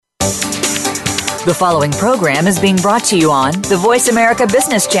The following program is being brought to you on the Voice America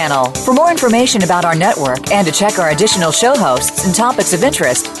Business Channel. For more information about our network and to check our additional show hosts and topics of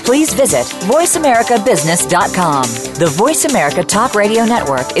interest, please visit voiceamericabusiness.com. The Voice America Talk Radio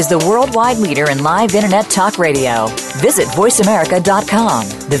Network is the worldwide leader in live Internet talk radio. Visit voiceamerica.com.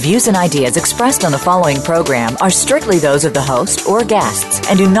 The views and ideas expressed on the following program are strictly those of the host or guests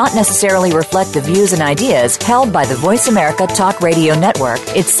and do not necessarily reflect the views and ideas held by the Voice America Talk Radio Network,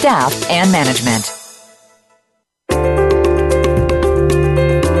 its staff, and management.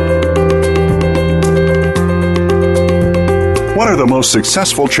 What are the most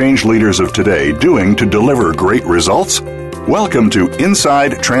successful change leaders of today doing to deliver great results? Welcome to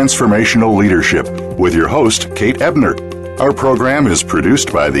Inside Transformational Leadership with your host, Kate Ebner. Our program is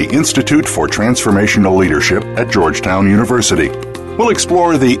produced by the Institute for Transformational Leadership at Georgetown University. We'll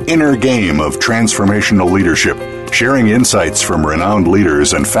explore the inner game of transformational leadership, sharing insights from renowned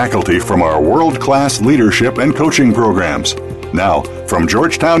leaders and faculty from our world-class leadership and coaching programs. Now, from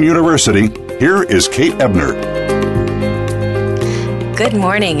Georgetown University, here is Kate Ebner. Good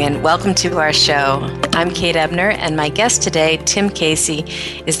morning and welcome to our show. I'm Kate Ebner, and my guest today, Tim Casey,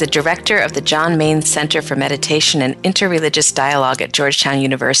 is the director of the John Main Center for Meditation and Interreligious Dialogue at Georgetown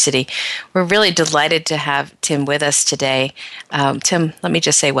University. We're really delighted to have Tim with us today. Tim, let me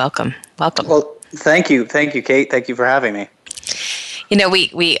just say welcome. Welcome. Well, thank you. Thank you, Kate. Thank you for having me. You know,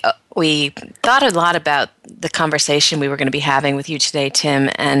 we thought a lot about the conversation we were going to be having with you today, Tim,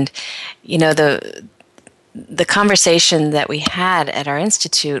 and, you know, the conversation that we had at our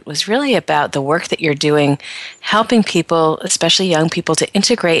institute was really about the work that you're doing, helping people, especially young people, to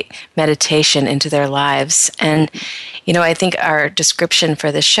integrate meditation into their lives. And, you know, I think our description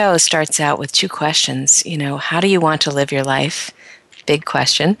for the show starts out with two questions. You know, how do you want to live your life? Big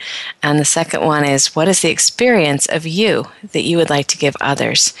question. And the second one is, what is the experience of you that you would like to give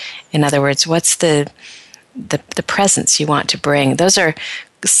others? In other words, what's the presence you want to bring? Those are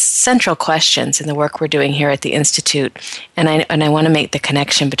central questions in the work we're doing here at the Institute, and I want to make the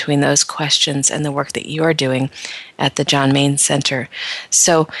connection between those questions and the work that you're doing at the John Main Center.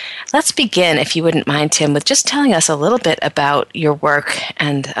 So let's begin, if you wouldn't mind, Tim, with just telling us a little bit about your work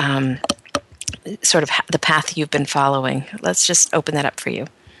and sort of the path you've been following. Let's just open that up for you.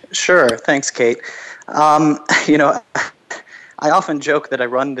 Sure. Thanks, Kate. You know, I often joke that I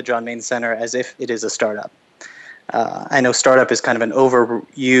run the John Main Center as if it is a startup. I know startup is kind of an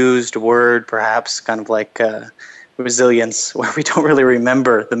overused word, perhaps, kind of like resilience, where we don't really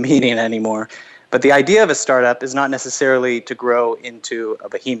remember the meaning anymore. But the idea of a startup is not necessarily to grow into a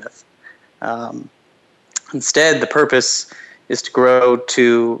behemoth. Instead, the purpose is to grow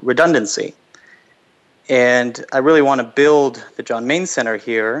to redundancy. And I really want to build the John Main Center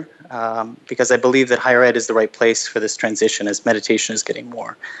here because I believe that higher ed is the right place for this transition as meditation is getting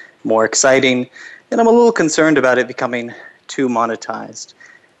more exciting. And I'm a little concerned about it becoming too monetized.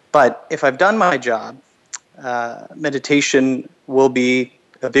 But if I've done my job, meditation will be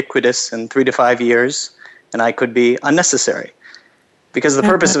ubiquitous in 3 to 5 years, and I could be unnecessary. Because the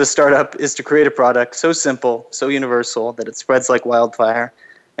purpose of a startup is to create a product so simple, so universal, that it spreads like wildfire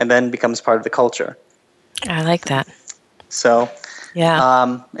and then becomes part of the culture. I like that. So,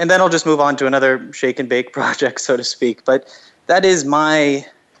 yeah. And then I'll just move on to another shake and bake project, so to speak. But that is my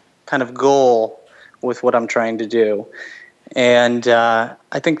kind of goal with what I'm trying to do. And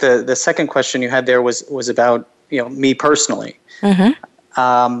I think the second question you had there was about, you know, me personally.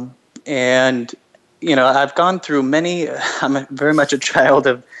 Mm-hmm. And, you know, I've gone through I'm very much a child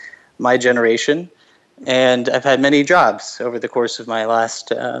of my generation, and I've had many jobs over the course of my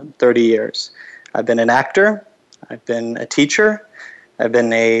last 30 years. I've been an actor, I've been a teacher, I've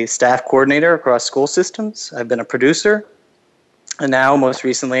been a staff coordinator across school systems, I've been a producer, and now most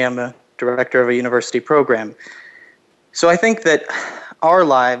recently I'm a director of a university program. So I think that our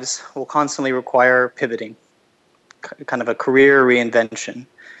lives will constantly require pivoting, kind of a career reinvention.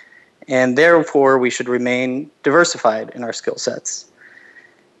 And therefore, we should remain diversified in our skill sets.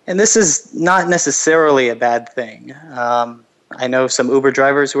 And this is not necessarily a bad thing. I know some Uber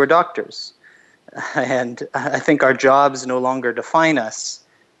drivers who are doctors. And I think our jobs no longer define us,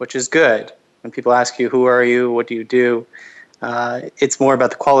 which is good. When people ask you, who are you, what do you do? It's more about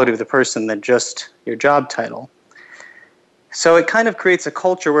the quality of the person than just your job title. So it kind of creates a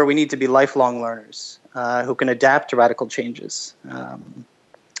culture where we need to be lifelong learners who can adapt to radical changes,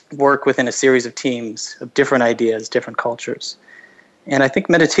 work within a series of teams of different ideas, different cultures. And I think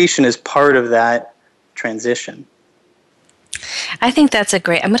meditation is part of that transition. I think that's I'm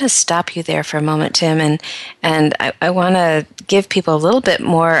going to stop you there for a moment, Tim, and I want to give people a little bit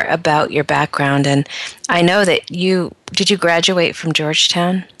more about your background. And I know that did you graduate from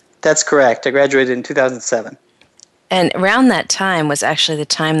Georgetown? That's correct. I graduated in 2007. And around that time was actually the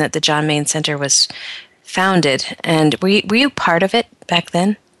time that the John Main Center was founded. And were you part of it back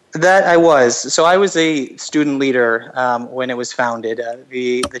then? That I was. So I was a student leader when it was founded.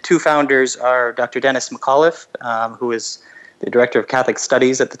 The two founders are Dr. Dennis McAuliffe, who was the director of Catholic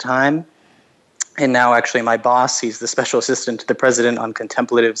Studies at the time, and now actually my boss. He's the special assistant to the president on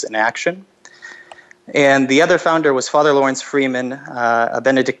contemplatives in action. And the other founder was Father Lawrence Freeman, a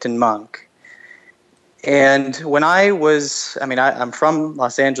Benedictine monk. And when I'm from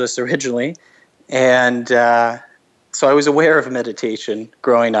Los Angeles originally, and so I was aware of meditation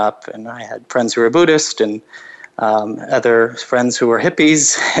growing up, and I had friends who were Buddhist and other friends who were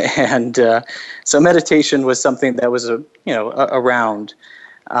hippies, and so meditation was something that was around.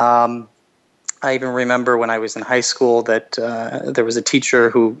 I even remember when I was in high school that there was a teacher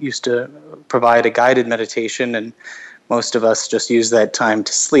who used to provide a guided meditation, and most of us just used that time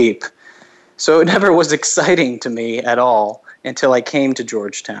to sleep. So it never was exciting to me at all until I came to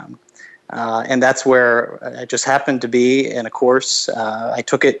Georgetown. And that's where I just happened to be in a course. I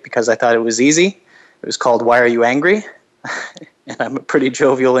took it because I thought it was easy. It was called Why Are You Angry? And I'm a pretty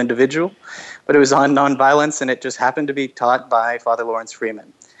jovial individual. But it was on nonviolence, and it just happened to be taught by Father Lawrence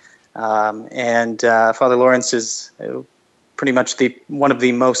Freeman. And Father Lawrence is pretty much one of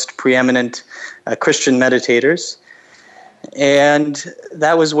the most preeminent Christian meditators. And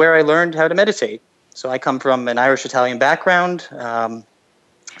that was where I learned how to meditate. So I come from an Irish-Italian background.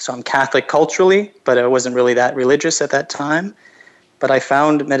 So I'm Catholic culturally, but I wasn't really that religious at that time. But I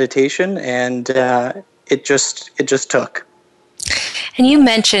found meditation, and it just took. And you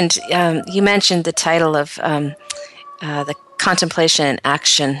mentioned the title of the Contemplation and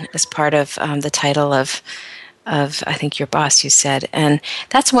Action as part of the title of I think your boss, you said, and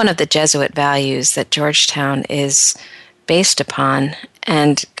that's one of the Jesuit values that Georgetown is based upon.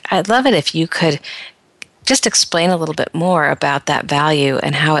 And I'd love it if you could just explain a little bit more about that value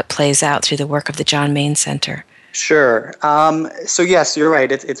and how it plays out through the work of the John Main Center. Sure. So yes, you're right.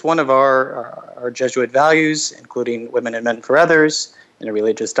 It's one of our Jesuit values, including women and men for others,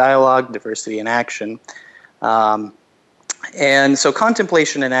 interreligious dialogue, diversity in action. And so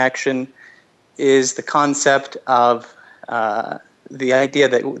contemplation in action is the concept of the idea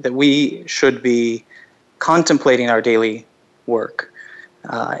that we should be contemplating our daily work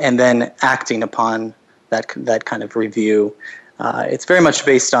and then acting upon that kind of review. It's very much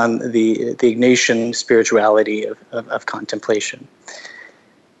based on the Ignatian spirituality of contemplation.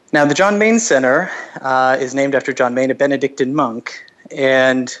 Now, the John Main Center is named after John Main, a Benedictine monk.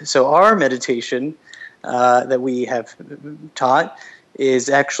 And so our meditation that we have taught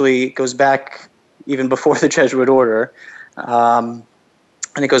goes back even before the Jesuit order.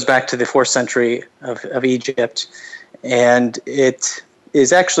 And it goes back to the 4th century of Egypt. And it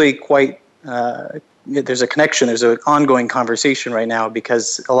is actually quite, there's a connection, there's an ongoing conversation right now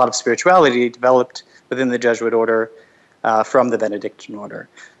because a lot of spirituality developed within the Jesuit order from the Benedictine order.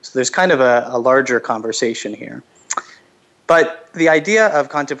 So there's kind of a larger conversation here. But the idea of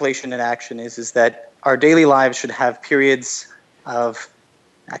contemplation and action is that our daily lives should have periods of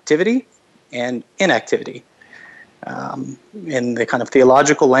activity and inactivity. In the kind of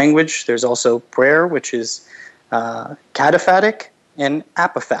theological language, there's also prayer, which is cataphatic and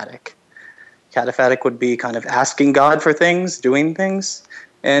apophatic. Cataphatic would be kind of asking God for things, doing things,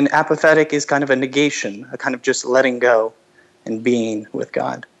 and apophatic is kind of a negation, a kind of just letting go and being with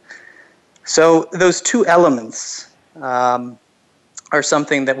God. So those two elements are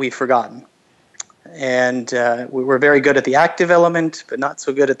something that we've forgotten. And we're very good at the active element, but not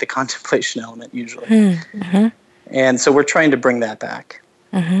so good at the contemplation element usually. Mm-hmm. And so we're trying to bring that back.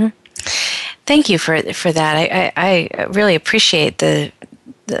 Mm-hmm. Thank you for that. I really appreciate the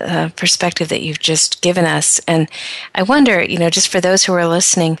perspective that you've just given us. And I wonder, just for those who are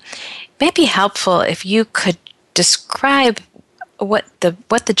listening, it may be helpful if you could describe what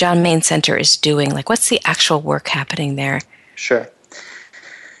the John Main Center is doing. Like, what's the actual work happening there? Sure.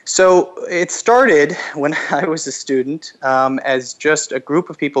 So it started when I was a student as just a group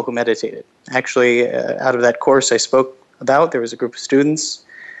of people who meditated. Actually, out of that course I spoke about, there was a group of students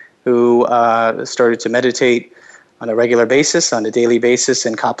who started to meditate on a regular basis, on a daily basis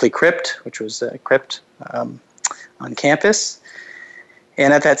in Copley Crypt, which was a crypt on campus.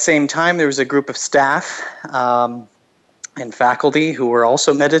 And at that same time, there was a group of staff and faculty who were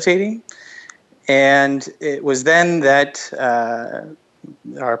also meditating. And it was then that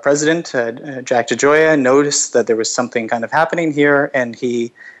our president, Jack DeGioia, noticed that there was something kind of happening here, and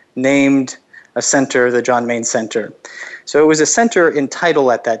he named a center the John Main Center. So it was a center in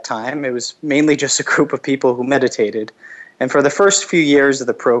title at that time. It was mainly just a group of people who meditated. And for the first few years of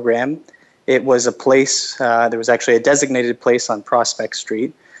the program, it was a place, there was actually a designated place on Prospect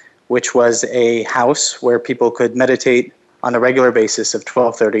Street, which was a house where people could meditate on a regular basis of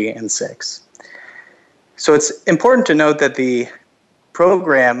 12:30 and 6. So it's important to note that the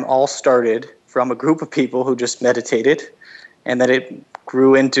program all started from a group of people who just meditated, and that it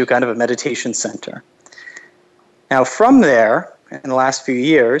grew into kind of a meditation center. Now from there, in the last few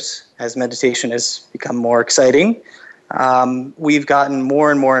years, as meditation has become more exciting, we've gotten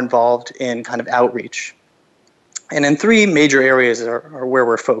more and more involved in kind of outreach. And in three major areas are where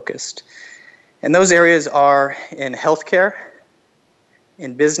we're focused. And those areas are in healthcare,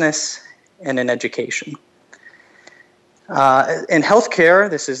 in business, and in education. In healthcare,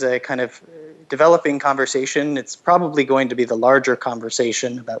 this is a kind of developing conversation. It's probably going to be the larger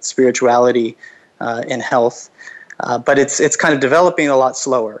conversation about spirituality in health, but it's kind of developing a lot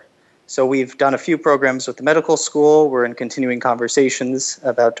slower. So we've done a few programs with the medical school. We're in continuing conversations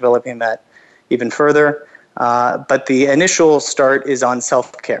about developing that even further. But the initial start is on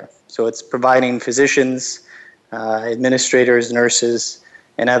self-care. So it's providing physicians, administrators, nurses,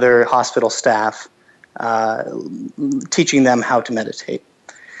 and other hospital staff, teaching them how to meditate.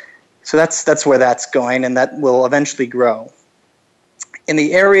 So that's where that's going, and that will eventually grow. In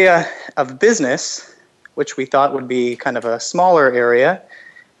the area of business, which we thought would be kind of a smaller area,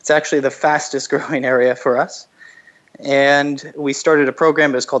 it's actually the fastest growing area for us. And we started a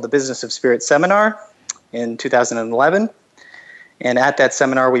program that was called the Business of Spirit Seminar in 2011. And at that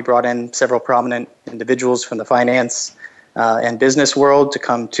seminar, we brought in several prominent individuals from the finance and business world to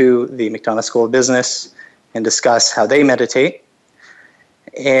come to the McDonough School of Business and discuss how they meditate.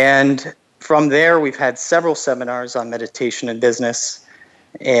 And from there, we've had several seminars on meditation and business,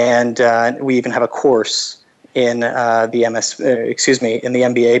 and we even have a course in the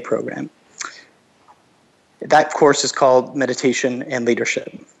MBA program. That course is called Meditation and Leadership,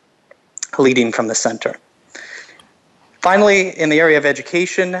 Leading from the Center. Finally, in the area of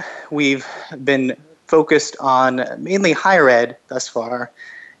education, we've been focused on mainly higher ed thus far,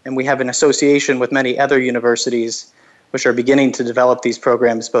 and we have an association with many other universities which are beginning to develop these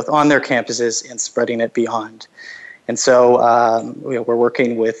programs both on their campuses and spreading it beyond. And so we're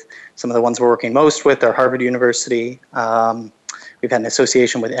working with some of the ones we're working most with are Harvard University. We've had an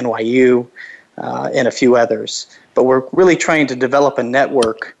association with NYU and a few others. But we're really trying to develop a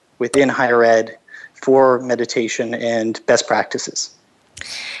network within higher ed for meditation and best practices.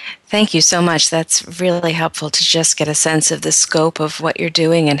 Thank you so much. That's really helpful to just get a sense of the scope of what you're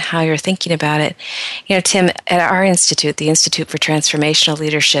doing and how you're thinking about it. You know, Tim, at our institute, the Institute for Transformational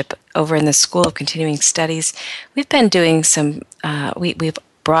Leadership over in the School of Continuing Studies, we've been doing some, we've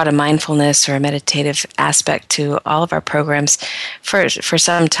brought a mindfulness or a meditative aspect to all of our programs for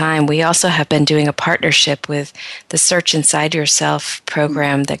some time. We also have been doing a partnership with the Search Inside Yourself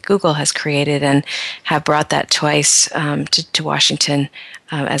program that Google has created and have brought that twice to Washington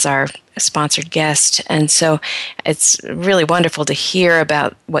as our sponsored guest. And so it's really wonderful to hear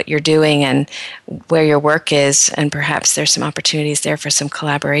about what you're doing and where your work is, and perhaps there's some opportunities there for some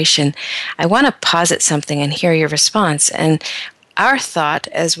collaboration. I want to posit something and hear your response. And our thought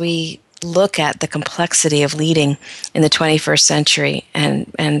as we look at the complexity of leading in the 21st century,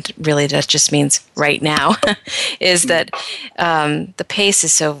 and really that just means right now, is that the pace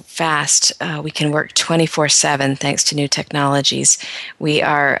is so fast. We can work 24/7 thanks to new technologies. We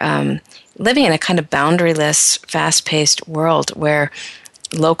are living in a kind of boundaryless, fast-paced world where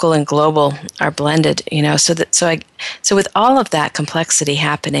local and global are blended, you know, so with all of that complexity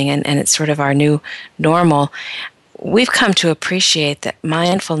happening, and it's sort of our new normal, we've come to appreciate that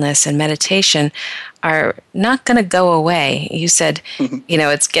mindfulness and meditation are not going to go away. You said, you know,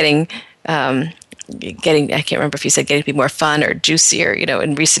 it's getting, I can't remember if you said getting to be more fun or juicier, you know,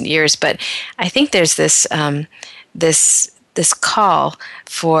 in recent years, but I think there's this, this call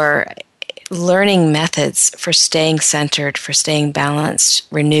for learning methods for staying centered, for staying balanced,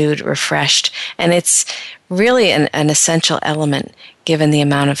 renewed, refreshed, and it's really an essential element given the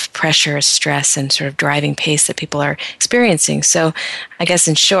amount of pressure, stress, and sort of driving pace that people are experiencing. So I guess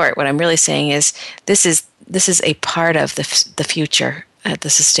in short, what I'm really saying is this is a part of the future, the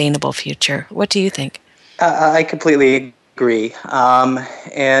sustainable future. What do you think? I completely agree.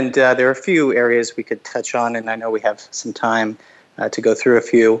 And there are a few areas we could touch on, and I know we have some time to go through a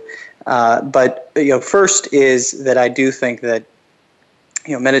few. But you know, first is that I do think that,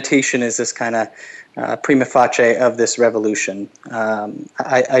 you know, meditation is this kind of prima facie of this revolution.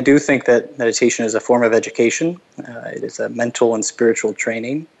 I do think that meditation is a form of education. It is a mental and spiritual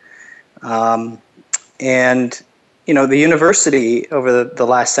training. And, you know, the university over the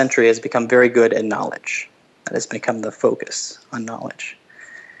last century has become very good at knowledge. that has become the focus on knowledge.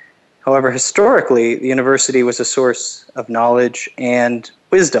 However, historically, the university was a source of knowledge and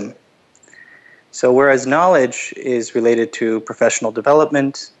wisdom. So whereas knowledge is related to professional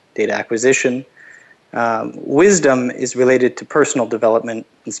development, data acquisition, wisdom is related to personal development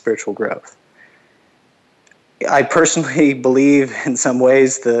and spiritual growth. I personally believe in some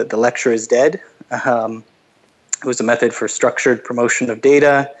ways the lecture is dead. It was a method for structured promotion of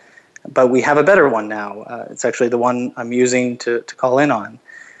data, but we have a better one now. It's actually the one I'm using to call in on.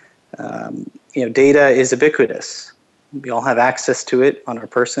 Data is ubiquitous. We all have access to it on our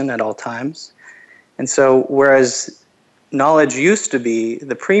person at all times. And so whereas knowledge used to be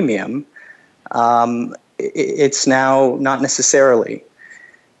the premium, it's now not necessarily.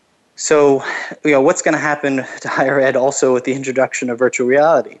 So, what's going to happen to higher ed also with the introduction of virtual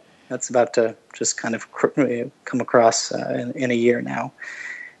reality? That's about to just kind of come across in a year now.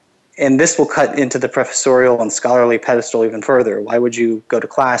 And this will cut into the professorial and scholarly pedestal even further. Why would you go to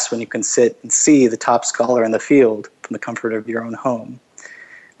class when you can sit and see the top scholar in the field from the comfort of your own home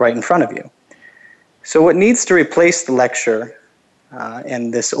right in front of you? So what needs to replace the lecture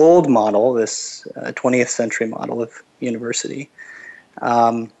and this old model, this 20th century model of university,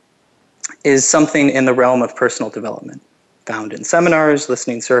 is something in the realm of personal development, found in seminars,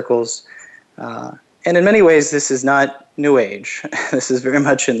 listening circles, and in many ways this is not New Age. This is very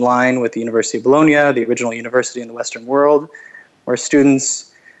much in line with the University of Bologna, the original university in the Western world, where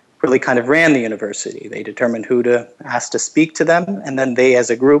students really kind of ran the university. They determined who to ask to speak to them, and then they as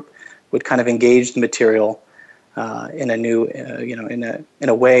a group would kind of engage the material in a new, in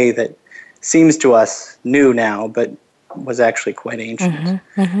a way that seems to us new now, but was actually quite ancient.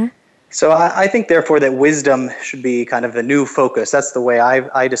 Mm-hmm, mm-hmm. So I think, therefore, that wisdom should be kind of the new focus. That's the way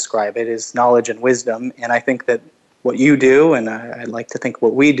I describe it, is knowledge and wisdom. And I think that what you do, and I like to think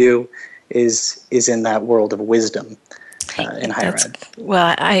what we do, is in that world of wisdom in higher ed.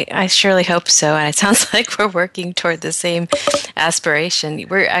 Well, I surely hope so. And it sounds like we're working toward the same aspiration.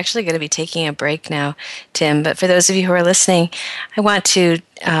 We're actually going to be taking a break now, Tim. But for those of you who are listening, I want to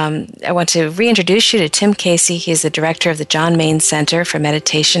reintroduce you to Tim Casey. He's the director of the John Main Center for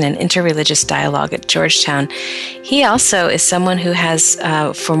Meditation and Interreligious Dialogue at Georgetown. He also is someone who has,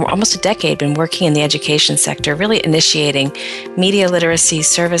 for almost a decade, been working in the education sector, really initiating media literacy,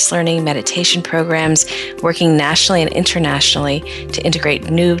 service learning, meditation programs, working nationally and internationally to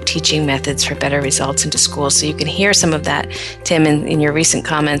integrate new teaching methods for better results into schools. So you can hear some of that, Tim, in your recent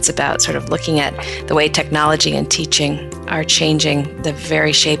comments about sort of looking at the way technology and teaching are changing the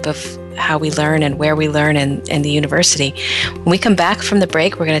very shape of how we learn and where we learn in the university. When we come back from the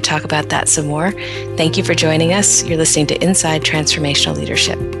break, we're going to talk about that some more. Thank you for joining us. You're listening to Inside Transformational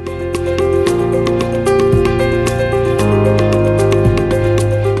Leadership.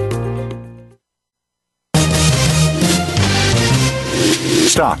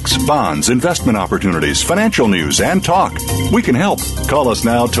 Stocks, bonds, investment opportunities, financial news, and talk. We can help. Call us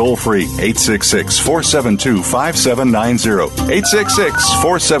now toll-free, 866-472-5790.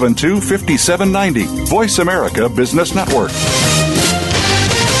 866-472-5790. Voice America Business Network.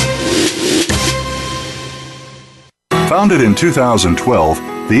 Founded in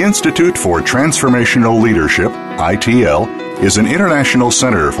 2012, the Institute for Transformational Leadership, ITL, is an international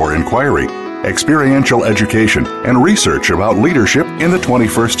center for inquiry, experiential education, and research about leadership in the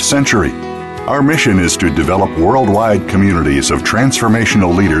 21st century. Our mission is to develop worldwide communities of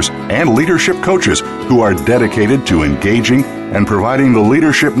transformational leaders and leadership coaches who are dedicated to engaging and providing the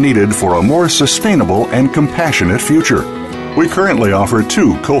leadership needed for a more sustainable and compassionate future. We currently offer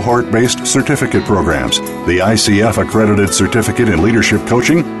 2 cohort-based certificate programs, the ICF Accredited Certificate in Leadership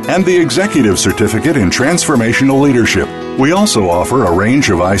Coaching and the Executive Certificate in Transformational Leadership. We also offer a range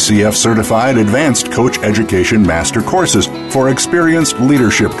of ICF-certified Advanced Coach Education Master Courses for experienced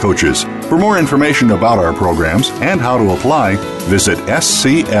leadership coaches. For more information about our programs and how to apply, visit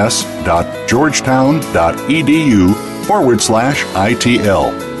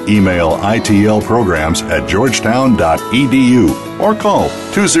scs.georgetown.edu/ITL. Email itlprograms@georgetown.edu or call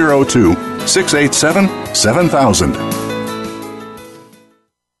 202-687-7000.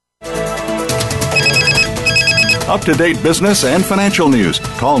 Up-to-date business and financial news.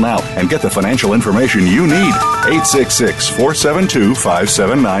 Call now and get the financial information you need.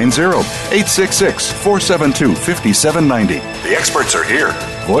 866-472-5790. 866-472-5790. The experts are here.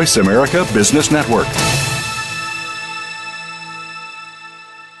 Voice America Business Network.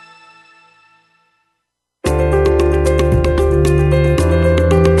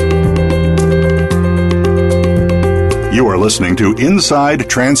 You are listening to Inside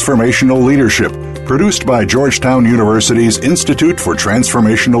Transformational Leadership, produced by Georgetown University's Institute for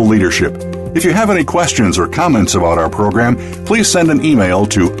Transformational Leadership. If you have any questions or comments about our program, please send an email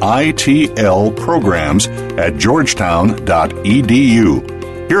to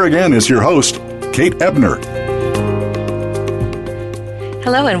itlprograms@georgetown.edu. Here again is your host, Kate Ebner.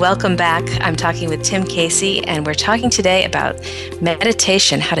 Hello and welcome back. I'm talking with Tim Casey, and we're talking today about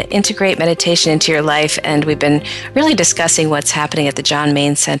meditation, how to integrate meditation into your life. And we've been really discussing what's happening at the John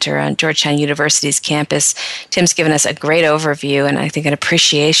Main Center on Georgetown University's campus. Tim's given us a great overview and I think an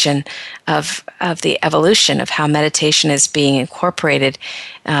appreciation of the evolution of how meditation is being incorporated,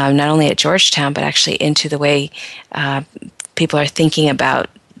 not only at Georgetown, but actually into the way people are thinking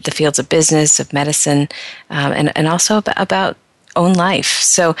about the fields of business, of medicine, and also about own life.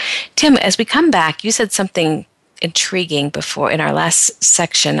 So, Tim, as we come back, you said something intriguing before in our last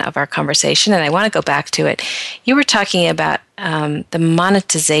section of our conversation, and I want to go back to it. You were talking about the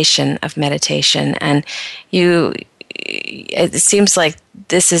monetization of meditation, and it seems like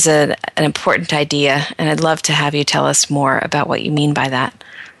this is an important idea, and I'd love to have you tell us more about what you mean by that.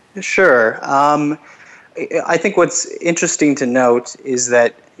 Sure. I think what's interesting to note is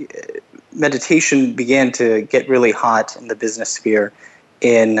that meditation began to get really hot in the business sphere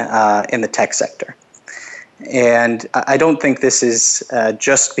in the tech sector. And I don't think this is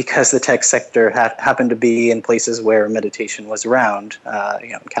just because the tech sector happened to be in places where meditation was around,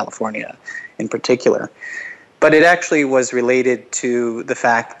 in California in particular. But it actually was related to the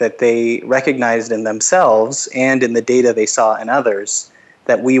fact that they recognized in themselves and in the data they saw in others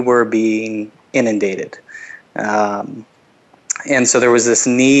that we were being inundated. And so there was this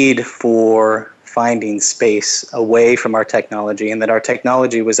need for finding space away from our technology, and that our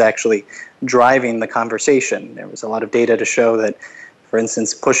technology was actually driving the conversation. There was a lot of data to show that, for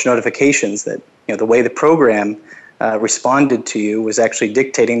instance, push notifications, that the way the program responded to you was actually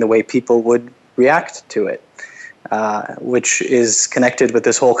dictating the way people would react to it, which is connected with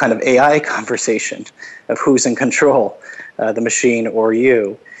this whole kind of AI conversation of who's in control, the machine or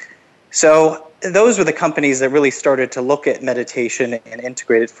you. So those were the companies that really started to look at meditation and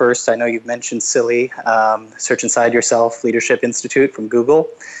integrate it first. I know you've mentioned SILI, Search Inside Yourself Leadership Institute from Google.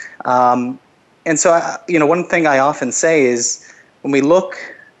 And so, one thing I often say is when we look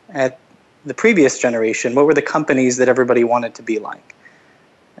at the previous generation, what were the companies that everybody wanted to be like?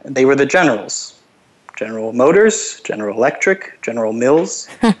 They were the generals. General Motors, General Electric, General Mills.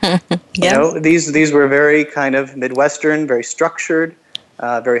 Yeah. These were very kind of Midwestern, very structured,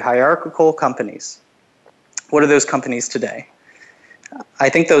 very hierarchical companies. What are those companies today? I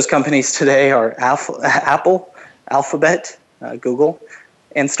think those companies today are Apple, Alphabet, Google,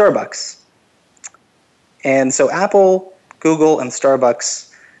 and Starbucks. And so Apple, Google, and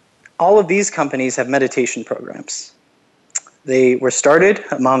Starbucks, all of these companies have meditation programs. They were started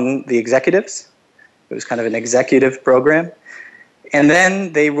among the executives. It was kind of an executive program. And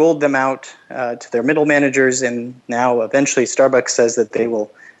then they rolled them out to their middle managers, and now eventually Starbucks says that they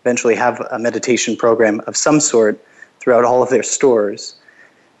will eventually have a meditation program of some sort throughout all of their stores.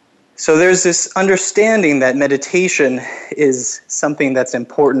 So there's this understanding that meditation is something that's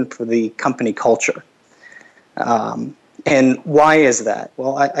important for the company culture. And why is that?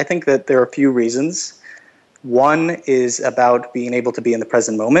 Well, I think that there are a few reasons. One is about being able to be in the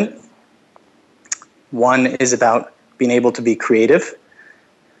present moment. One is about being able to be creative.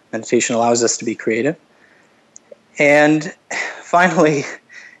 Meditation allows us to be creative. And finally,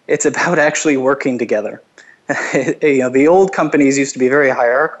 it's about actually working together. The old companies used to be very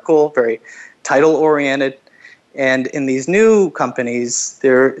hierarchical, very title-oriented. And in these new companies,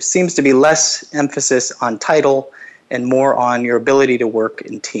 there seems to be less emphasis on title and more on your ability to work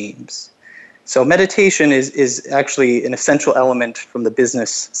in teams. So meditation is actually an essential element from the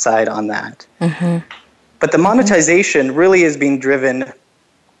business side on that. Mm-hmm. But the monetization really is being driven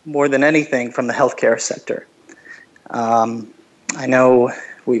more than anything from the healthcare sector. I know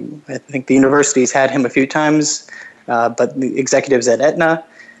I think the university's had him a few times, but the executives at Aetna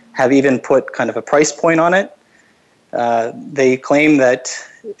have even put kind of a price point on it. They claim that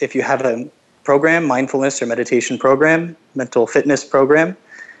if you have a program, mindfulness or meditation program, mental fitness program,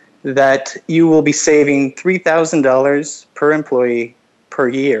 that you will be saving $3,000 per employee per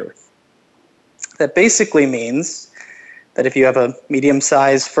year. That basically means that if you have a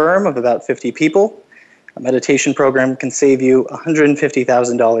medium-sized firm of about 50 people, a meditation program can save you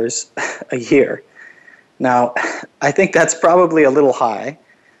 $150,000 a year. Now, I think that's probably a little high,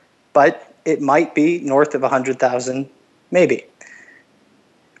 but it might be north of 100,000, maybe.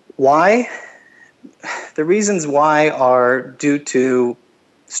 Why? The reasons why are due to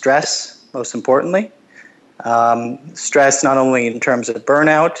stress, most importantly. Stress not only in terms of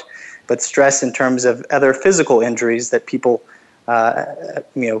burnout, but stress in terms of other physical injuries that people,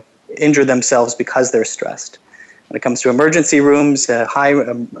 injure themselves because they're stressed. When it comes to emergency rooms, a high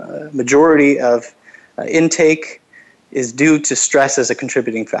majority of intake is due to stress as a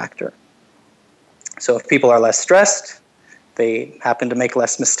contributing factor. So if people are less stressed, they happen to make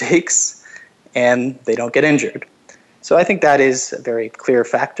less mistakes, and they don't get injured. So I think that is a very clear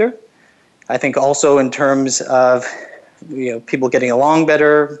factor. I think also in terms of people getting along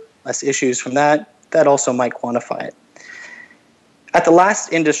better, less issues from that also might quantify it. At the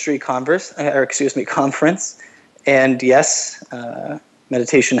last industry conference, and yes,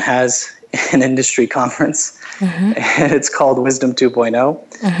 meditation has an industry conference, and it's called Wisdom 2.0.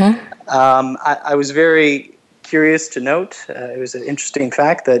 I was very curious to note, it was an interesting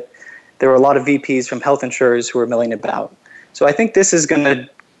fact that there were a lot of VPs from health insurers who were milling about. So I think this is going to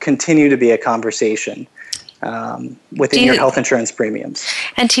continue to be a conversation within your health insurance premiums.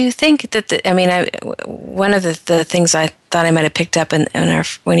 And do you think that, one of the things I thought I might have picked up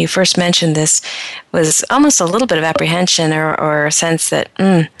when you first mentioned this was almost a little bit of apprehension or a sense that,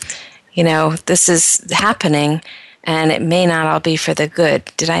 this is happening and it may not all be for the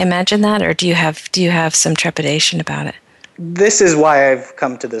good. Did I imagine that, or do you have some trepidation about it? This is why I've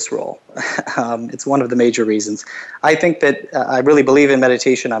come to this role. It's one of the major reasons. I think that I really believe in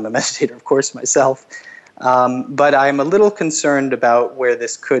meditation. I'm a meditator, of course, myself. But I'm a little concerned about where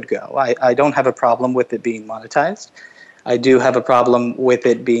this could go. I don't have a problem with it being monetized. I do have a problem with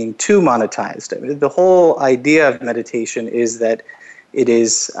it being too monetized. The whole idea of meditation is that it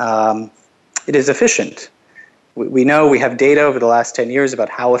is efficient. We know, we have data over the last 10 years about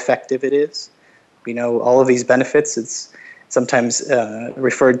how effective it is. We know all of these benefits. It's sometimes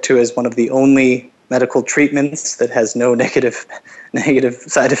referred to as one of the only medical treatments that has no negative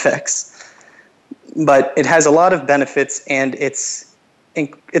side effects. But it has a lot of benefits, and it's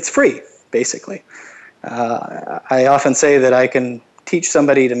free, basically. I often say that I can teach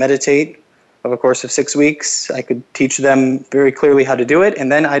somebody to meditate over a course of 6 weeks. I could teach them very clearly how to do it,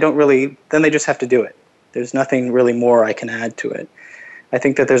 and then they just have to do it. There's nothing really more I can add to it. I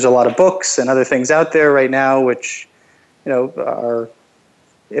think that there's a lot of books and other things out there right now which, are,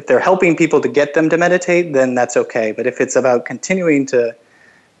 if they're helping people to get them to meditate, then that's okay. But if it's about continuing to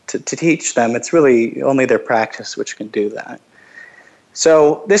teach them, it's really only their practice which can do that.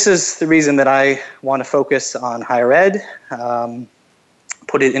 So this is the reason that I want to focus on higher ed,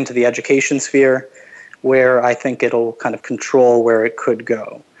 put it into the education sphere, where I think it'll kind of control where it could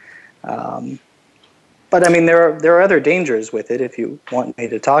go. But there are other dangers with it if you want me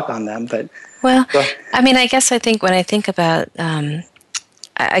to talk on them. But I think when I think about,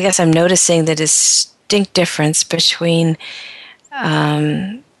 I guess I'm noticing the distinct difference between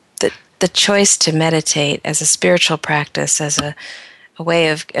the choice to meditate as a spiritual practice, as a way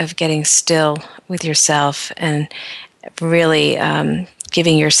of getting still with yourself and really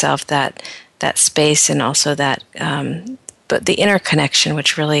giving yourself that space, and also that but the inner connection,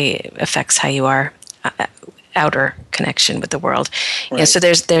 which really affects how you are. Outer connection with the world. Right. So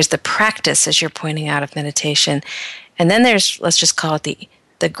there's the practice, as you're pointing out, of meditation, and then there's, let's just call it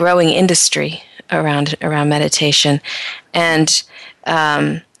the growing industry around meditation, and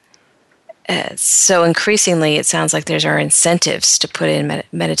so increasingly it sounds like there are incentives to put in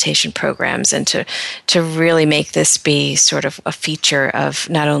meditation programs and to really make this be sort of a feature of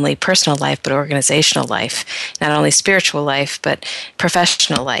not only personal life but organizational life, not only spiritual life but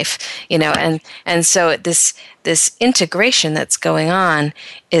professional life, and so this integration that's going on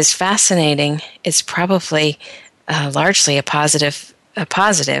is fascinating. It's probably largely a positive,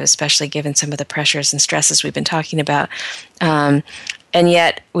 especially given some of the pressures and stresses we've been talking about. And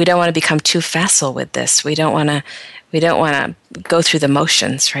yet, we don't want to become too facile with this. We don't want to go through the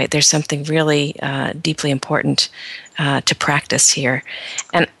motions, right? There's something really deeply important to practice here.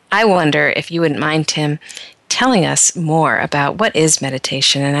 And I wonder if you wouldn't mind, Tim, telling us more about what is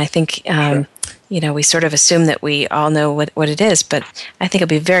meditation. And I think, Sure. We sort of assume that we all know what it is, but I think it'd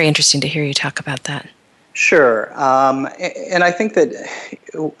be very interesting to hear you talk about that. Sure. And I think that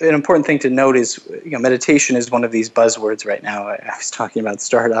an important thing to note is, meditation is one of these buzzwords right now. I was talking about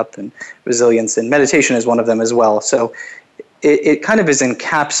startup and resilience, and meditation is one of them as well. So it kind of is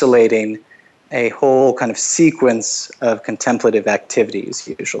encapsulating a whole kind of sequence of contemplative activities,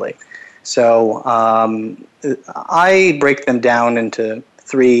 usually. So I break them down into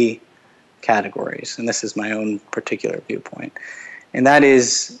 3 categories, and this is my own particular viewpoint. And that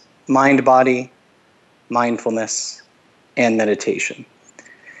is mind, body, mindfulness, and meditation.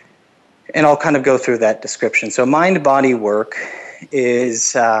 And I'll kind of go through that description. So mind-body work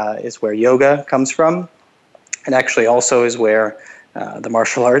is where yoga comes from, and actually also is where the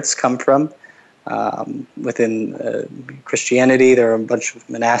martial arts come from. Within Christianity, there are a bunch of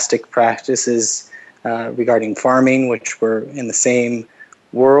monastic practices regarding farming, which were in the same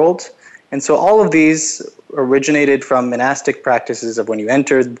world. And so all of these originated from monastic practices of when you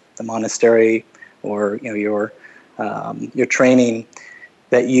entered the monastery or your training,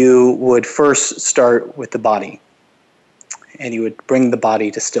 that you would first start with the body, and you would bring the body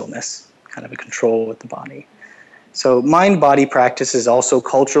to stillness, kind of a control with the body. So mind-body practice is also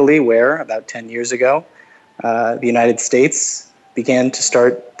culturally where, about 10 years ago, the United States began to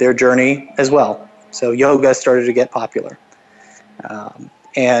start their journey as well. So yoga started to get popular.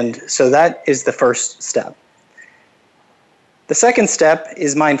 And so that is the first step. The second step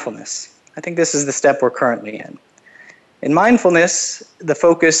is mindfulness. I think this is the step we're currently in. In mindfulness, the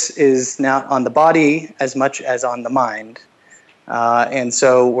focus is not on the body as much as on the mind. And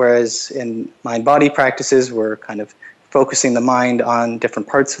so whereas in mind-body practices, we're kind of focusing the mind on different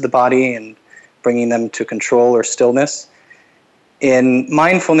parts of the body and bringing them to control or stillness, in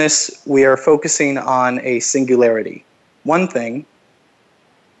mindfulness, we are focusing on a singularity, one thing,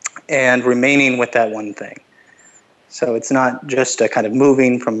 and remaining with that one thing. So it's not just a kind of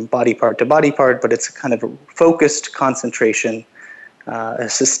moving from body part to body part, but it's a kind of a focused concentration, a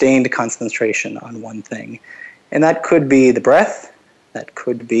sustained concentration on one thing. And that could be the breath, that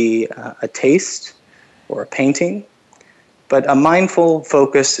could be a taste or a painting, but a mindful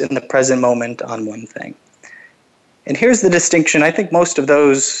focus in the present moment on one thing. And here's the distinction. I think most of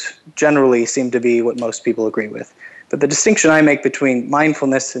those generally seem to be what most people agree with. But the distinction I make between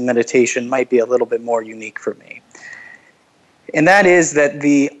mindfulness and meditation might be a little bit more unique for me. And that is that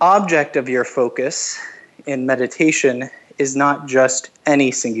the object of your focus in meditation is not just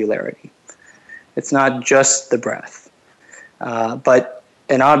any singularity. It's not just the breath, but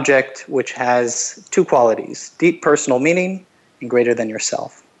an object which has two qualities, deep personal meaning and greater than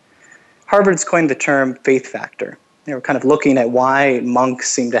yourself. Harvard's coined the term faith factor. They were kind of looking at why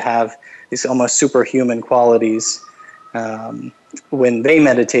monks seem to have these almost superhuman qualities when they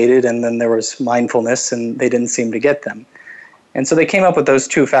meditated, and then there was mindfulness and they didn't seem to get them. And so they came up with those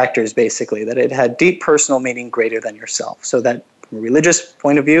two factors, basically, that it had deep personal meaning greater than yourself. So that from a religious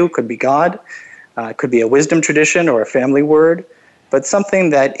point of view could be God, it could be a wisdom tradition or a family word, but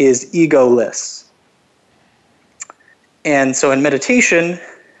something that is egoless. And so in meditation,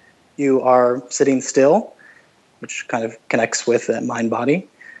 you are sitting still, which kind of connects with that mind-body,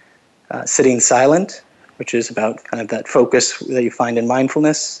 sitting silent, which is about kind of that focus that you find in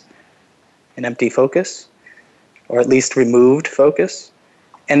mindfulness, an empty focus, or at least removed focus.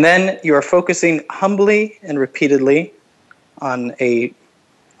 And then you are focusing humbly and repeatedly on a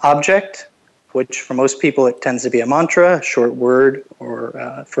object, which for most people it tends to be a mantra, a short word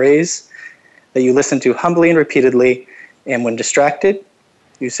or phrase that you listen to humbly and repeatedly. And when distracted,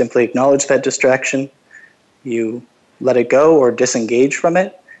 you simply acknowledge that distraction, you let it go or disengage from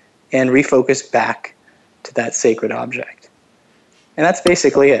it, and refocus back to that sacred object. And that's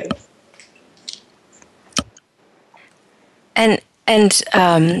basically it.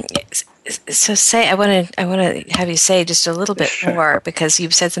 So say I want to have you say just a little bit more, because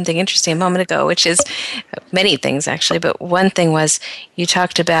you've said something interesting a moment ago, which is many things actually, but one thing was you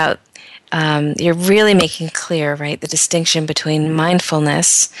talked about you're really making clear, right, the distinction between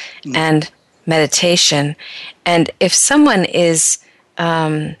mindfulness and meditation. And if someone is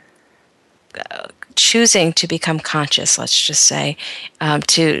choosing to become conscious, let's just say,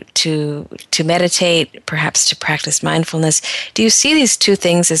 to meditate, perhaps to practice mindfulness, do you see these two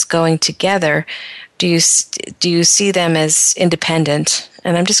things as going together? Do you see them as independent?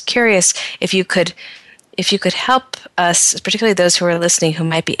 And I'm just curious if you could help us, particularly those who are listening who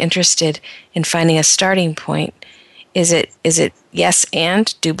might be interested in finding a starting point. Is it yes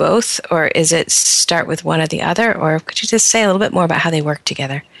and do both, or is it start with one or the other? Or could you just say a little bit more about how they work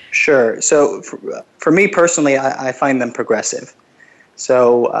together? Sure. So for me personally, I find them progressive.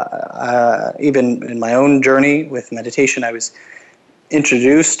 So even in my own journey with meditation, I was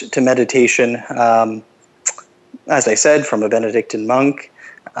introduced to meditation, as I said, from a Benedictine monk.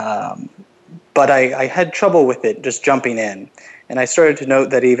 But I had trouble with it, just jumping in. And I started to note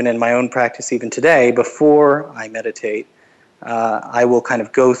that even in my own practice, even today, before I meditate, I will kind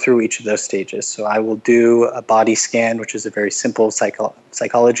of go through each of those stages. So I will do a body scan, which is a very simple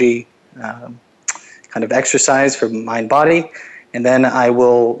psychology kind of exercise for mind-body. And then I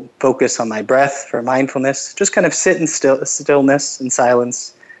will focus on my breath for mindfulness, just kind of sit in stillness and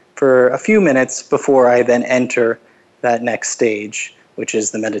silence for a few minutes before I then enter that next stage, which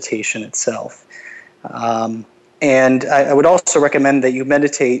is the meditation itself. And I would also recommend that you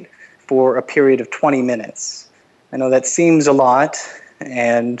meditate for a period of 20 minutes. I know that seems a lot,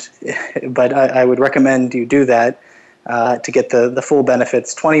 but I would recommend you do that to get the full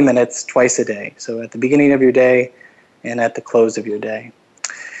benefits, 20 minutes twice a day. So at the beginning of your day and at the close of your day.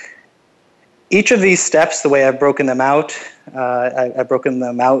 Each of these steps, the way I've broken them out, I've broken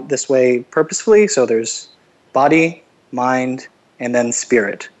them out this way purposefully. So there's body, mind, and then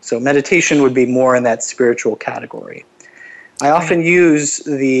spirit. So meditation would be more in that spiritual category. I often use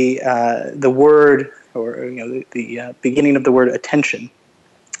the word, or the beginning of the word attention.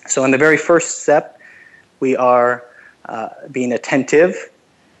 So in the very first step, we are being attentive.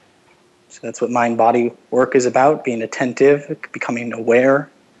 So that's what mind-body work is about, being attentive, becoming aware.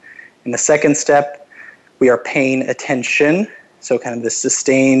 In the second step, we are paying attention, so kind of the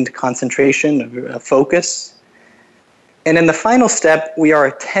sustained concentration of focus. And in the final step, we are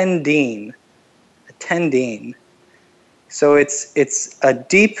attending. So it's a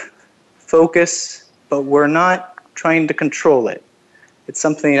deep focus, but we're not trying to control it. It's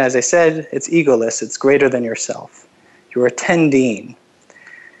something, as I said, it's egoless, it's greater than yourself. You're attending.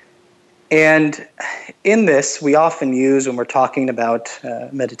 And in this, we often use, when we're talking about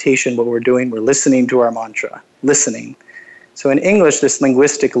meditation, what we're doing, we're listening to our mantra, listening. So in English, this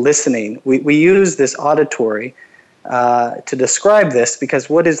linguistic listening, we use this auditory to describe this, because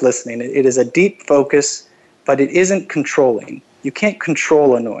what is listening? It is a deep focus, but it isn't controlling. You can't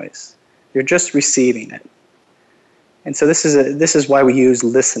control a noise. You're just receiving it. And so this is why we use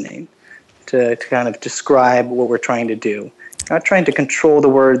listening to kind of describe what we're trying to do. You're not trying to control the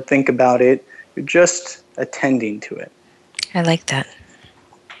word, think about it. You're just attending to it. I like that.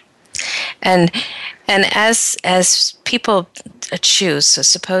 And as people choose, so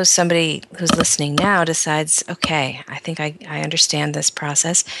suppose somebody who's listening now decides, okay, I think I understand this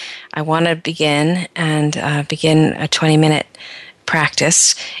process. I want to begin a 20-minute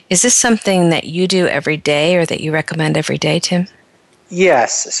practice. Is this something that you do every day or that you recommend every day, Tim?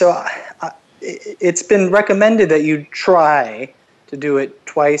 Yes. So it's been recommended that you try to do it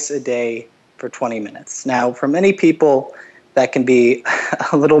twice a day for 20 minutes. Now, for many people, that can be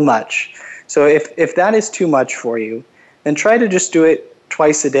a little much. So if that is too much for you, then try to just do it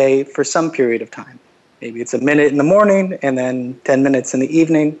twice a day for some period of time. Maybe it's a minute in the morning and then 10 minutes in the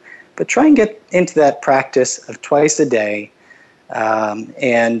evening, but try and get into that practice of twice a day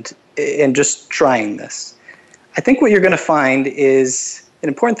and just trying this. I think what you're going to find is, an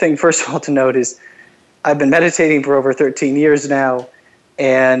important thing, first of all, to note is I've been meditating for over 13 years now,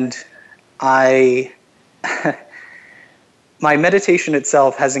 and my meditation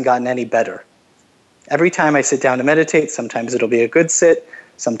itself hasn't gotten any better. Every time I sit down to meditate, sometimes it'll be a good sit,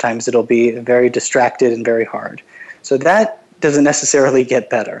 sometimes it'll be very distracted and very hard. So that doesn't necessarily get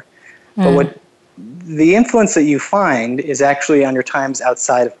better. But what the influence that you find is actually on your times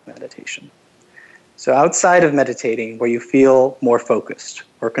outside of meditation. So outside of meditating, where you feel more focused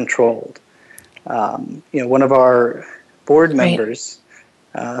or controlled. One of our board members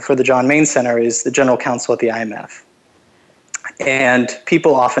for the John Main Center is the general counsel at the IMF. And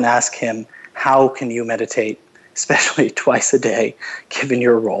people often ask him, how can you meditate, especially twice a day, given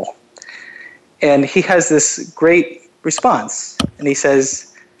your role? And he has this great response. And he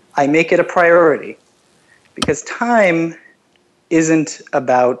says, I make it a priority, because time isn't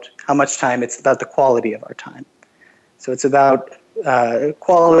about how much time, it's about the quality of our time. So it's about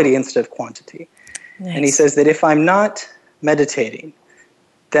quality instead of quantity. Nice. And he says that if I'm not meditating,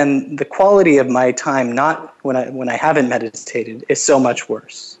 then the quality of my time, not when I haven't meditated, is so much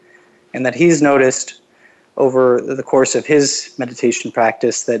worse. And that he's noticed over the course of his meditation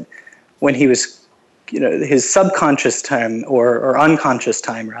practice that when he was, his subconscious time or unconscious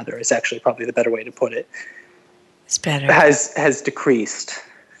time, rather, is actually probably the better way to put it. It's better. Has decreased,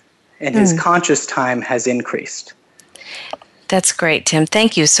 and his conscious time has increased. That's great, Tim.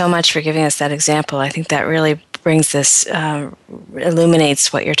 Thank you so much for giving us that example. I think that really brings this,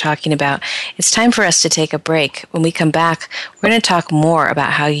 illuminates what you're talking about. It's time for us to take a break. When we come back, we're going to talk more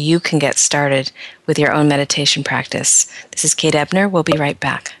about how you can get started with your own meditation practice. This is Kate Ebner. We'll be right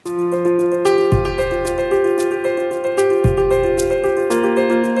back.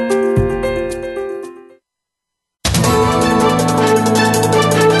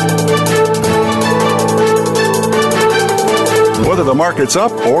 Whether the market's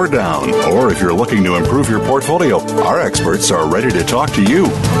up or down, or if you're looking to improve your portfolio, our experts are ready to talk to you.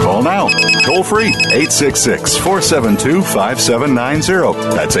 Call now. Toll free,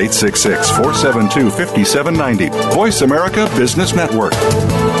 866-472-5790. That's 866-472-5790. Voice America Business Network.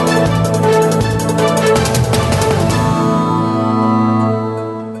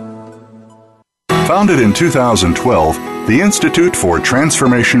 Founded in 2012, the Institute for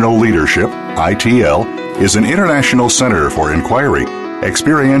Transformational Leadership, ITL, is an international center for inquiry,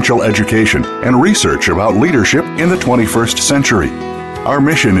 experiential education, and research about leadership in the 21st century. Our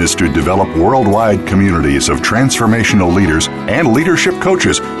mission is to develop worldwide communities of transformational leaders and leadership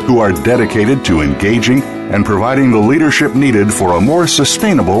coaches who are dedicated to engaging and providing the leadership needed for a more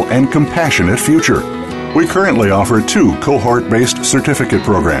sustainable and compassionate future. We currently offer 2 cohort-based certificate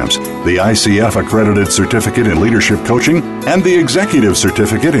programs, the ICF Accredited Certificate in Leadership Coaching and the Executive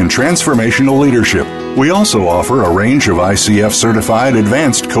Certificate in Transformational Leadership. We also offer a range of ICF Certified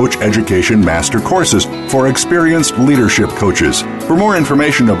Advanced Coach Education Master Courses for experienced leadership coaches. For more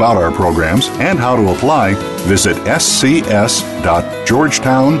information about our programs and how to apply, visit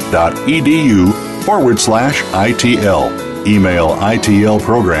scs.georgetown.edu/ITL. Email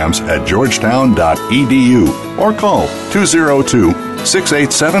itlprograms@georgetown.edu or call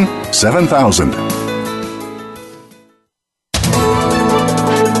 202-687-7000.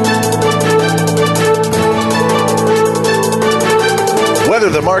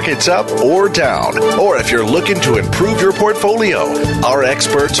 Whether the market's up or down, or if you're looking to improve your portfolio, our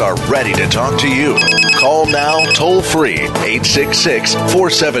experts are ready to talk to you. Call now toll free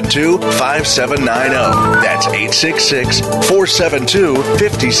 866-472-5790. That's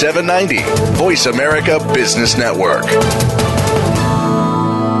 866-472-5790. Voice America Business Network.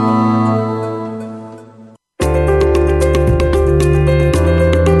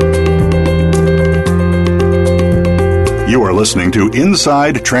 You are listening to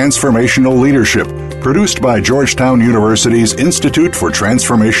Inside Transformational Leadership, produced by Georgetown University's Institute for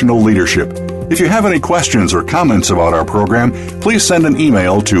Transformational Leadership. If you have any questions or comments about our program, please send an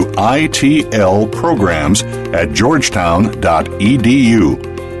email to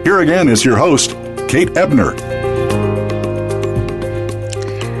itlprograms@georgetown.edu. Here again is your host, Kate Ebner.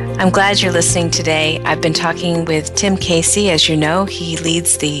 I'm glad you're listening today. I've been talking with Tim Casey. As you know, he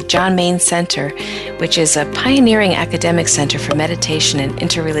leads the John Main Center, which is a pioneering academic center for meditation and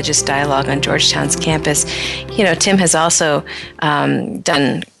interreligious dialogue on Georgetown's campus. You know, Tim has also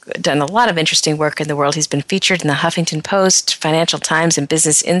done a lot of interesting work in the world. He's been featured in the Huffington Post, Financial Times, and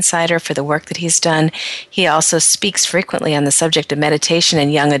Business Insider for the work that he's done. He also speaks frequently on the subject of meditation in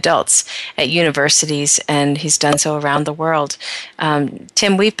young adults at universities, and he's done so around the world.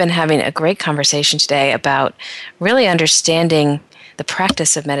 Tim, we've been having a great conversation today about really understanding the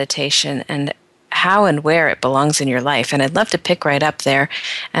practice of meditation and how and where it belongs in your life. And I'd love to pick right up there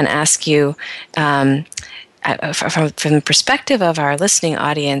and ask you, from the perspective of our listening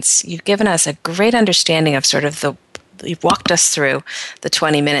audience, you've given us a great understanding of sort of you've walked us through the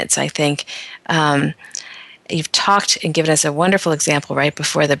 20 minutes, I think. You've talked and given us a wonderful example right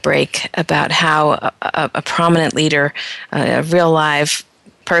before the break about how a prominent leader, a real live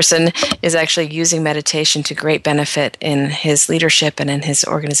person, is actually using meditation to great benefit in his leadership and in his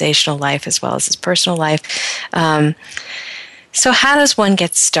organizational life as well as his personal life. So how does one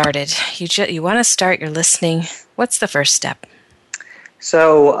get started? You want to start your listening. What's the first step?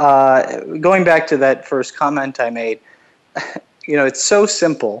 So going back to that first comment I made, it's so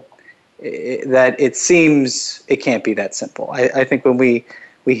simple that it seems it can't be that simple. I think when we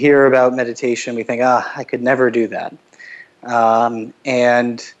hear about meditation, we think, I could never do that.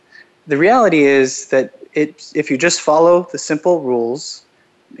 And the reality is that if you just follow the simple rules,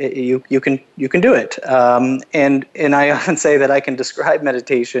 you can do it. And I often say that I can describe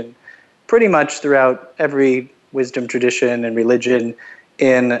meditation pretty much throughout every wisdom tradition and religion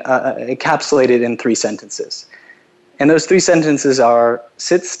encapsulated in 3 sentences. And those 3 sentences are: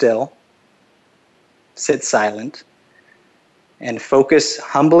 sit still, sit silent, and focus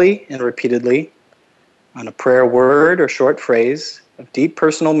humbly and repeatedly on a prayer word or short phrase of deep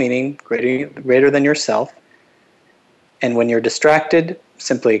personal meaning greater than yourself. And when you're distracted,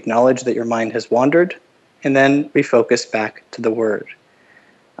 simply acknowledge that your mind has wandered and then refocus back to the word.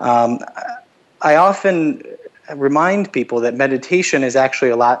 I often remind people that meditation is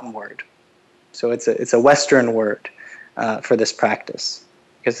actually a Latin word. So it's a Western word for this practice,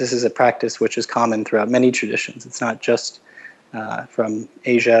 because this is a practice which is common throughout many traditions. It's not just from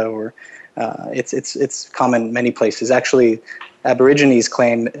Asia, or it's common many places. Actually, Aborigines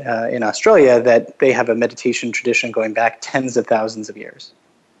claim in Australia that they have a meditation tradition going back tens of thousands of years.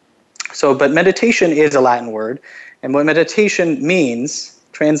 But meditation is a Latin word, and what meditation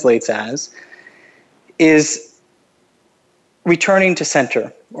translates as, is returning to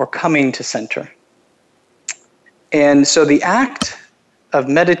center or coming to center. And so the act of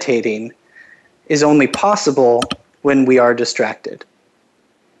meditating is only possible when we are distracted.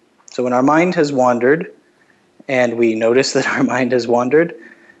 So when our mind has wandered, and we notice that our mind has wandered,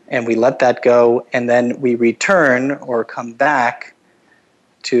 and we let that go, and then we return or come back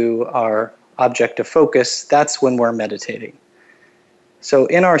to our object of focus, that's when we're meditating. So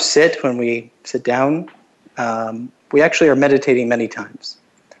in our sit, when we sit down, we actually are meditating many times.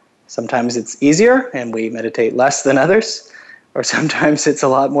 Sometimes it's easier and we meditate less than others, or sometimes it's a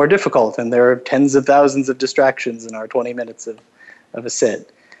lot more difficult and there are tens of thousands of distractions in our 20 minutes of a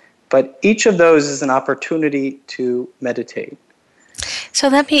sit. But each of those is an opportunity to meditate. So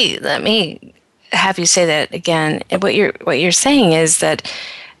let me have you say that again. What you're saying is that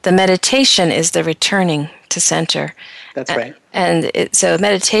the meditation is the returning to center. That's right. And so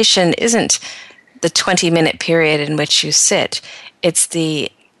meditation isn't the 20-minute period in which you sit. It's the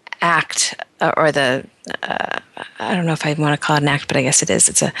act, or the I don't know if I want to call it an act, but I guess it is.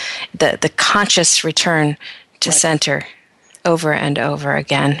 It's the conscious return to center over and over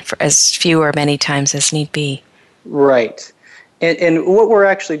again for as few or many times as need be. Right. And what we're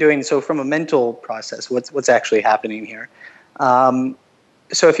actually doing, so from a mental process, what's actually happening here?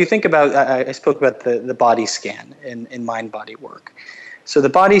 So if you think about, I spoke about the body scan in mind-body work. So the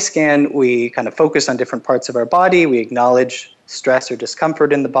body scan, we kind of focus on different parts of our body. We acknowledge stress or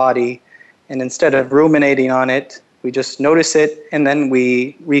discomfort in the body. And instead of ruminating on it, we just notice it, and then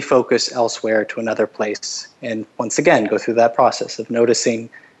we refocus elsewhere to another place. And once again, go through that process of noticing,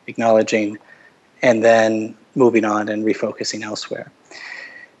 acknowledging, and then moving on and refocusing elsewhere.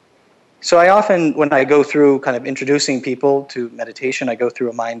 So I often, when I go through kind of introducing people to meditation, I go through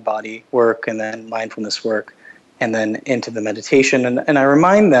a mind-body work and then mindfulness work and then into the meditation. And I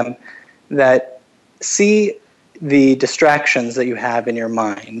remind them that see the distractions that you have in your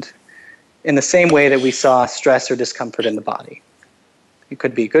mind in the same way that we saw stress or discomfort in the body. It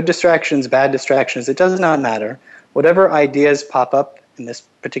could be good distractions, bad distractions. It does not matter. Whatever ideas pop up in this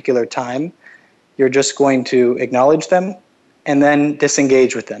particular time, you're just going to acknowledge them and then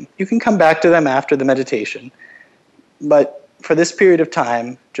disengage with them. You can come back to them after the meditation, but for this period of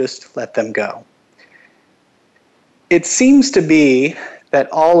time, just let them go. It seems to be that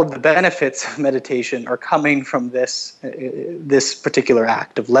all of the benefits of meditation are coming from this particular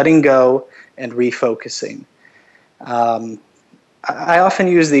act of letting go and refocusing. I often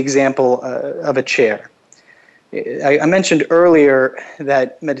use the example of a chair. I mentioned earlier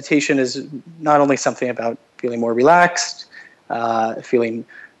that meditation is not only something about feeling more relaxed, feeling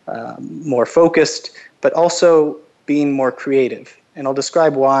more focused, but also being more creative. And I'll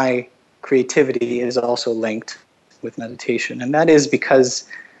describe why creativity is also linked with meditation. And that is because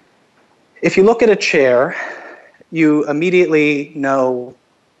if you look at a chair, you immediately know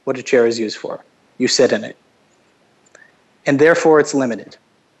what a chair is used for. You sit in it. And therefore it's limited.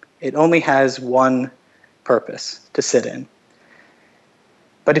 It only has one purpose, to sit in.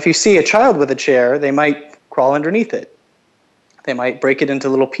 But if you see a child with a chair, they might crawl underneath it. They might break it into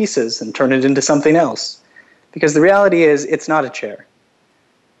little pieces and turn it into something else. Because the reality is, it's not a chair.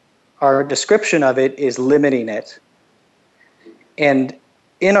 Our description of it is limiting it. And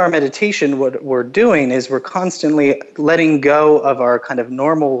in our meditation, what we're doing is we're constantly letting go of our kind of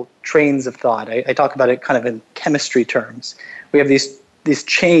normal trains of thought. I talk about it kind of in chemistry terms. We have these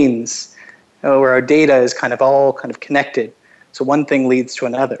chains where our data is kind of all kind of connected. So one thing leads to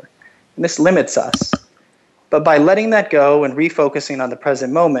another. And this limits us. But by letting that go and refocusing on the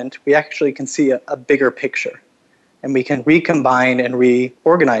present moment, we actually can see a bigger picture. And we can recombine and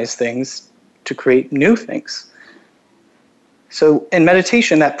reorganize things to create new things. So in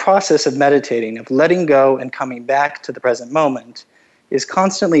meditation, that process of meditating, of letting go and coming back to the present moment, is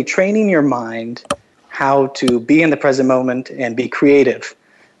constantly training your mind how to be in the present moment and be creative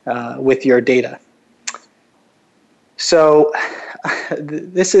with your data. So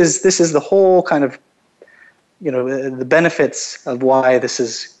this is the whole kind of, the benefits of why this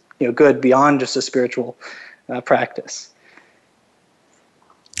is good beyond just a spiritual practice.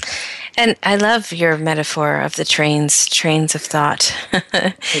 And I love your metaphor of the trains of thought,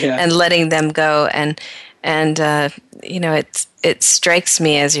 and letting them go. And it strikes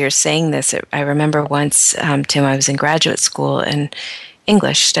me as you're saying this. I remember once, Tim, I was in graduate school in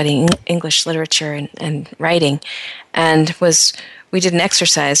English, studying English literature and writing, and we did an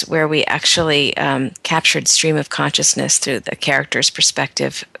exercise where we actually captured stream of consciousness through the character's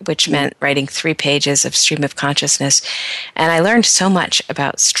perspective, which meant writing 3 pages of stream of consciousness. And I learned so much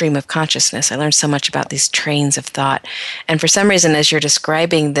about stream of consciousness. I learned so much about these trains of thought. And for some reason, as you're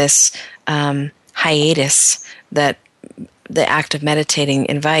describing this hiatus that the act of meditating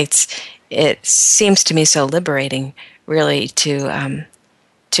invites, it seems to me so liberating, really, to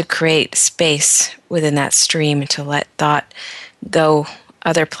create space within that stream, to let thought go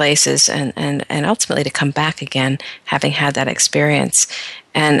other places and ultimately to come back again, having had that experience.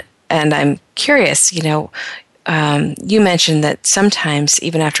 And I'm curious, you mentioned that sometimes,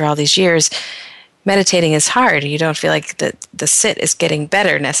 even after all these years, meditating is hard. You don't feel like the sit is getting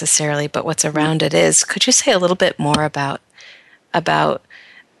better necessarily, but what's around it is. Could you say a little bit more about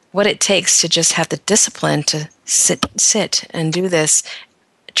what it takes to just have the discipline to sit and do this,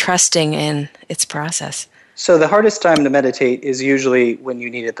 trusting in its process? So the hardest time to meditate is usually when you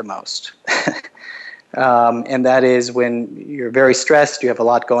need it the most. And that is when you're very stressed, you have a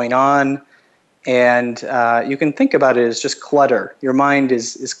lot going on, and you can think about it as just clutter. Your mind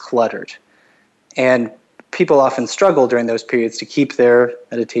is cluttered. And people often struggle during those periods to keep their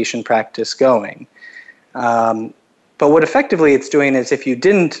meditation practice going. But what effectively it's doing is if you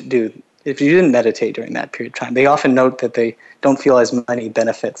didn't meditate during that period of time, they often note that they don't feel as many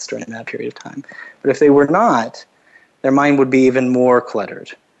benefits during that period of time. But if they were not, their mind would be even more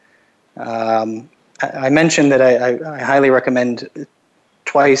cluttered. I mentioned that I highly recommend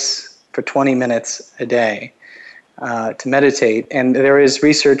twice for 20 minutes a day to meditate. And there is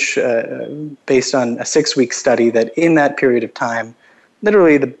research based on a 6-week study that in that period of time,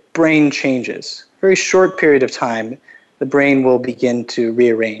 literally the brain changes. Very short period of time, the brain will begin to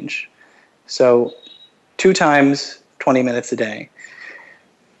rearrange. So 2 times, 20 minutes a day.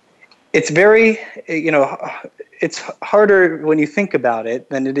 It's very, it's harder when you think about it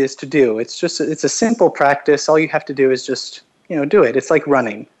than it is to do. It's a simple practice. All you have to do is just, do it. It's like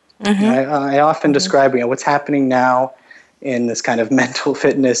running. Mm-hmm. I often describe, what's happening now in this kind of mental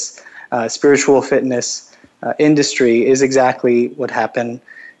fitness, spiritual fitness industry is exactly what happened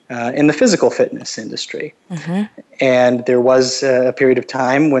in the physical fitness industry. Mm-hmm. And there was a period of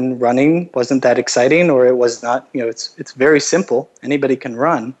time when running wasn't that exciting, or it was not, it's very simple. Anybody can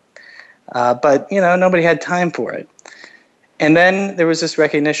run. But, nobody had time for it. And then there was this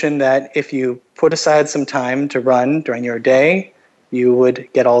recognition that if you put aside some time to run during your day, you would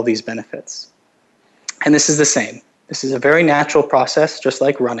get all these benefits. And this is the same. This is a very natural process, just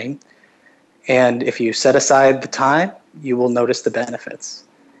like running. And if you set aside the time, you will notice the benefits.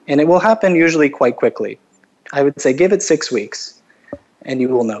 And it will happen usually quite quickly. I would say give it 6 weeks, and you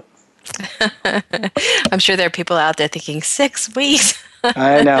will know. I'm sure there are people out there thinking, 6 weeks?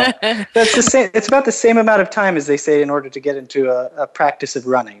 I know. That's the same. It's about the same amount of time as they say in order to get into a practice of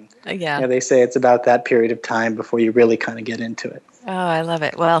running. Yeah. They say it's about that period of time before you really kind of get into it. Oh, I love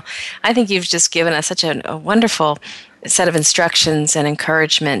it. Well, I think you've just given us such a wonderful set of instructions and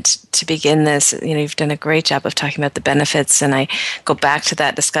encouragement to begin this. You've done a great job of talking about the benefits, and I go back to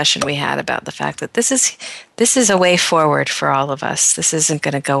that discussion we had about the fact that this is a way forward for all of us. This isn't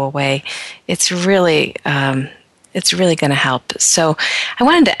going to go away. It's really going to help. So I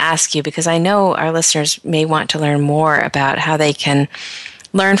wanted to ask you, because I know our listeners may want to learn more about how they can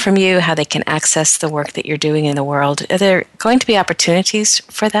learn from you, how they can access the work that you're doing in the world. Are there going to be opportunities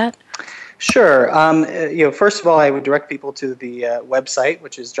for that? Sure. First of all, I would direct people to the website,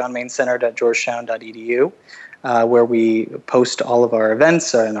 which is johnmayncenter.georgetown.edu, where we post all of our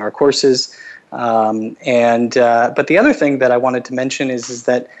events and our courses. But the other thing that I wanted to mention is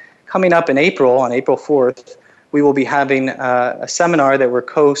that coming up in April, on April 4th, we will be having a seminar that we're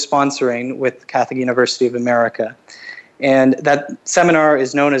co-sponsoring with Catholic University of America. And that seminar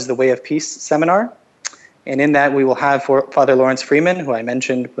is known as the Way of Peace Seminar. And in that, we will have Father Lawrence Freeman, who I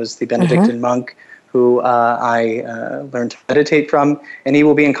mentioned was the Benedictine monk who I learned to meditate from. And he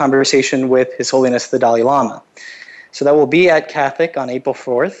will be in conversation with His Holiness the Dalai Lama. So that will be at Catholic on April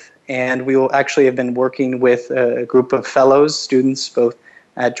 4th. And we will actually have been working with a group of fellows, students, both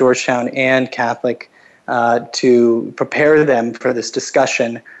at Georgetown and Catholic, to prepare them for this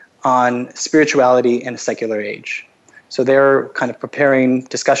discussion on spirituality in a secular age. So they're kind of preparing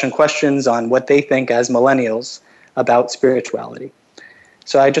discussion questions on what they think as millennials about spirituality.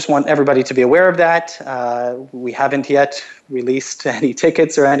 So I just want everybody to be aware of that. We haven't yet released any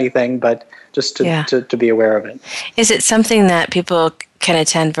tickets or anything, but just to be aware of it. Is it something that people can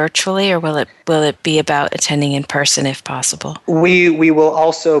attend virtually, or will it be about attending in person if possible? We will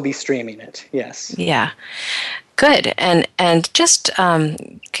also be streaming it, yes. Yeah. Good. And just can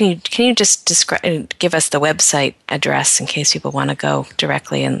you just give us the website address in case people want to go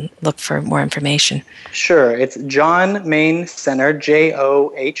directly and look for more information? Sure. It's John Main Center,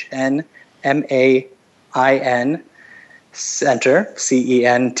 JOHNMAIN Center,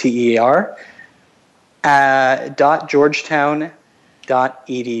 CENTER,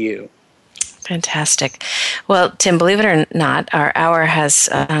 .georgetown.edu. Fantastic. Well, Tim, believe it or not, our hour has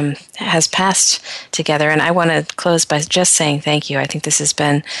passed together, and I want to close by just saying thank you. I think this has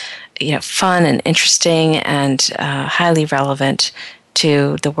been, fun and interesting and highly relevant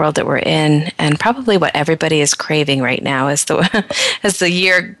to the world that we're in, and probably what everybody is craving right now as the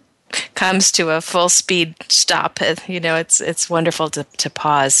year comes to a full speed stop, it's wonderful to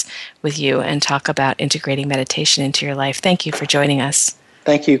pause with you and talk about integrating meditation into your life. Thank you for joining us.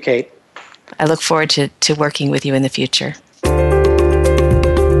 Thank you, Kate. I look forward to working with you in the future.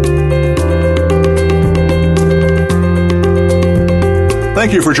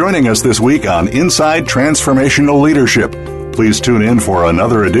 Thank you for joining us this week on Inside Transformational Leadership. Please tune in for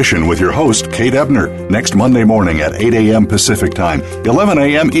another edition with your host, Kate Ebner, next Monday morning at 8 a.m. Pacific Time, 11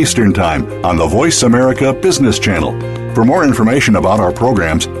 a.m. Eastern Time on the Voice America Business Channel. For more information about our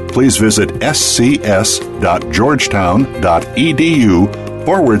programs, please visit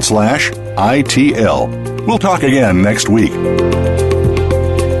scs.georgetown.edu/ITL. We'll talk again next week.